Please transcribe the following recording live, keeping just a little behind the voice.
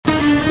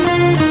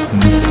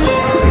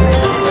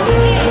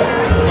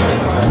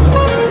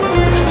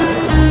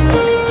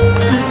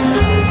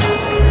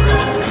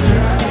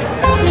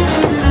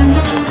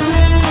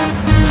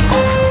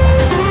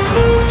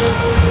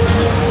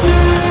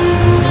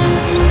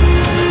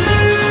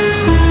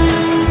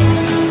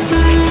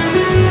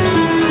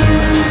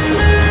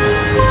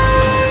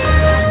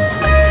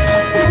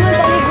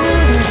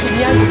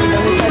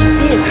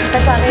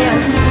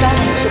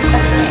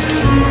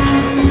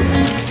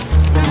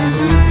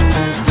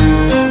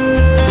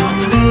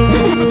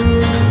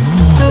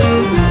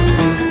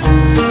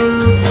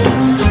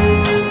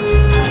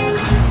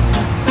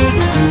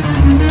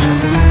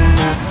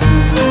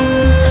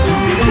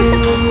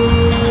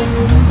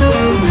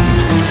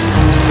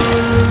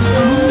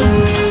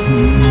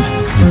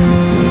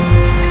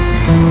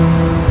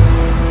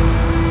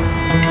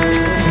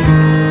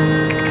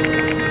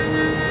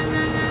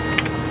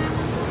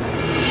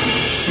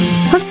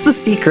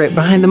secret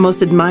behind the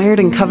most admired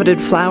and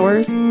coveted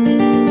flowers?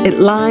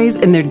 It lies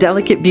in their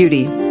delicate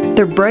beauty,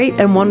 their bright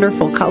and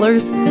wonderful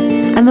colors,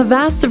 and the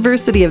vast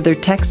diversity of their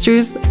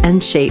textures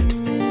and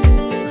shapes.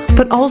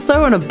 But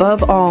also and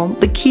above all,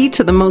 the key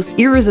to the most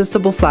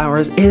irresistible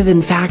flowers is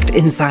in fact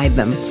inside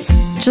them,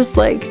 just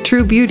like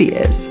true beauty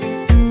is.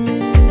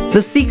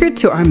 The secret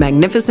to our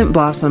magnificent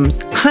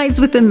blossoms hides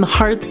within the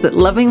hearts that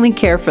lovingly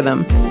care for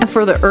them and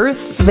for the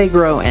earth they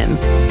grow in,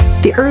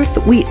 the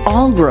earth we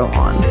all grow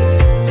on.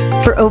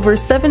 For over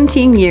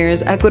 17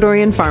 years,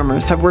 Ecuadorian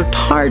farmers have worked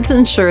hard to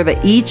ensure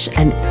that each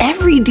and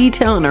every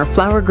detail in our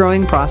flower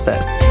growing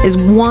process is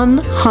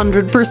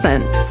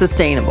 100%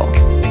 sustainable.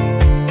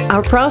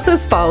 Our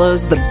process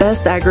follows the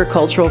best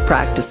agricultural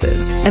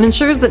practices and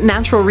ensures that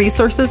natural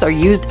resources are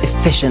used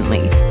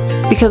efficiently,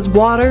 because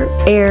water,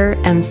 air,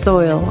 and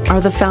soil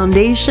are the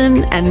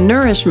foundation and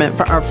nourishment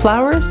for our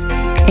flowers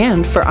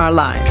and for our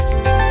lives.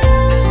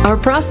 Our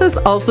process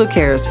also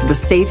cares for the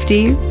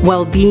safety,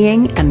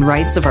 well-being, and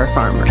rights of our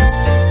farmers.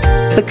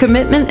 The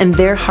commitment in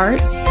their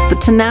hearts, the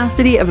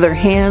tenacity of their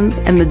hands,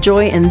 and the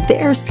joy in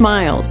their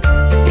smiles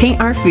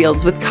paint our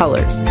fields with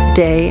colors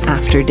day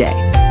after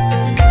day.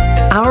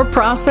 Our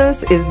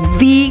process is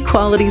the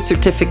quality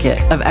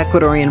certificate of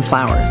Ecuadorian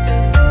flowers,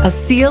 a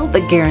seal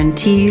that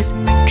guarantees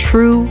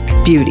true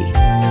beauty.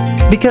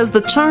 Because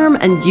the charm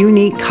and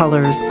unique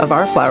colors of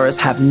our flowers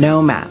have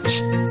no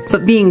match,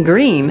 but being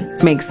green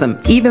makes them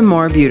even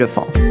more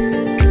beautiful.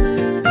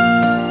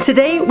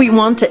 Today, we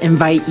want to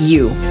invite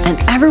you and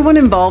everyone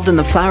involved in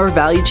the flower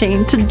value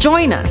chain to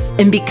join us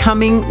in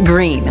becoming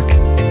green.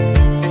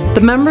 The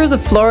members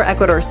of Flor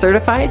Ecuador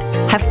Certified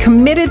have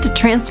committed to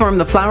transform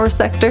the flower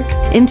sector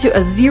into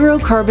a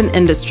zero-carbon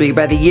industry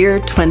by the year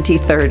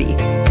 2030,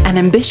 an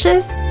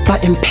ambitious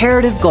but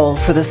imperative goal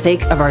for the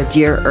sake of our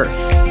dear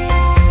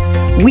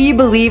Earth. We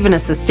believe in a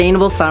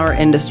sustainable flower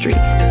industry.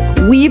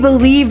 We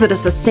believe that a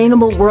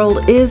sustainable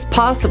world is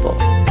possible.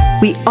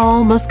 We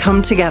all must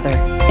come together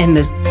in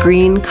this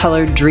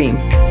green-colored dream.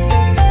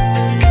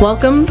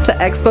 Welcome to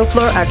Expo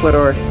Flor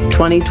Ecuador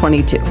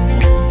 2022.